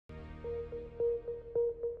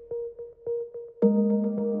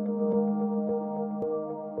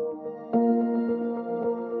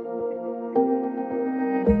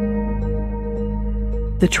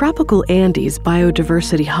The Tropical Andes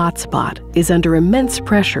Biodiversity Hotspot is under immense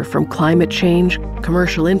pressure from climate change,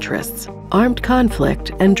 commercial interests, armed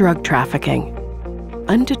conflict, and drug trafficking.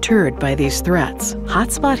 Undeterred by these threats,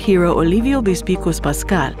 hotspot hero Olivio Bisbicus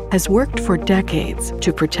Pascal has worked for decades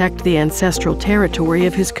to protect the ancestral territory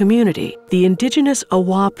of his community, the indigenous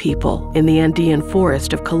Awa people in the Andean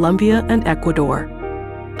forest of Colombia and Ecuador.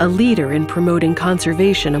 A leader in promoting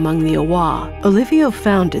conservation among the Awa, Olivio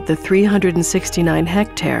founded the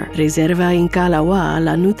 369-hectare Reserva Incalawa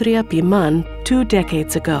La Nutria Piman 2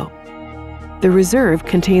 decades ago. The reserve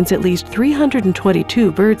contains at least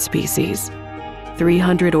 322 bird species,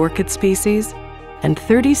 300 orchid species, and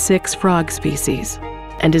 36 frog species,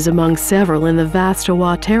 and is among several in the vast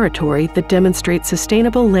Awa territory that demonstrate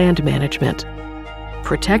sustainable land management.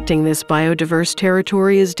 Protecting this biodiverse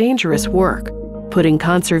territory is dangerous work, putting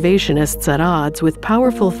conservationists at odds with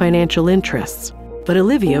powerful financial interests. But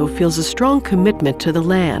Olivio feels a strong commitment to the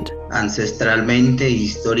land. Ancestralmente,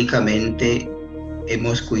 históricamente,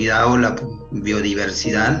 hemos cuidado la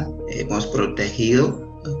biodiversidad, hemos protegido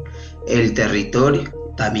el territorio,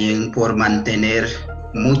 también por mantener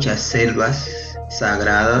muchas selvas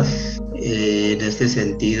sagradas. En este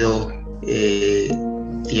sentido,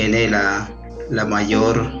 tiene la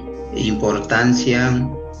mayor importancia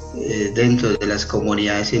dentro de las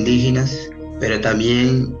comunidades indígenas, pero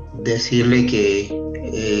también decirle que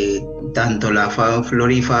tanto la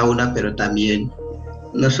flora y fauna, pero también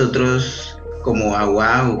nosotros como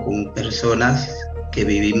Awa o como personas que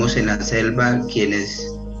vivimos en la selva, quienes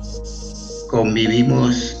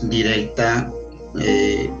convivimos directa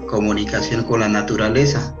comunicación con la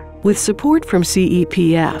naturaleza. With support from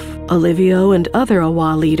CEPF, Olivio and other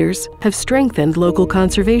Awa leaders have strengthened local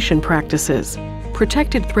conservation practices,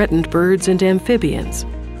 protected threatened birds and amphibians,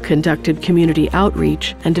 conducted community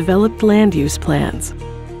outreach, and developed land use plans.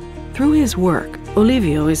 Through his work,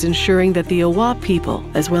 Olivio is ensuring that the Awa people,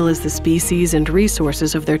 as well as the species and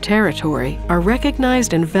resources of their territory, are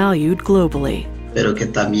recognized and valued globally. Pero que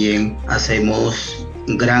también hacemos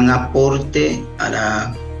un gran aporte a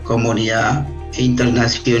la comunidad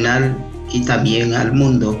internacional y también al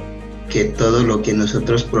mundo, que todo lo que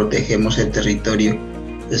nosotros protegemos el territorio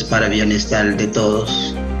es para bienestar de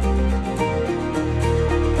todos.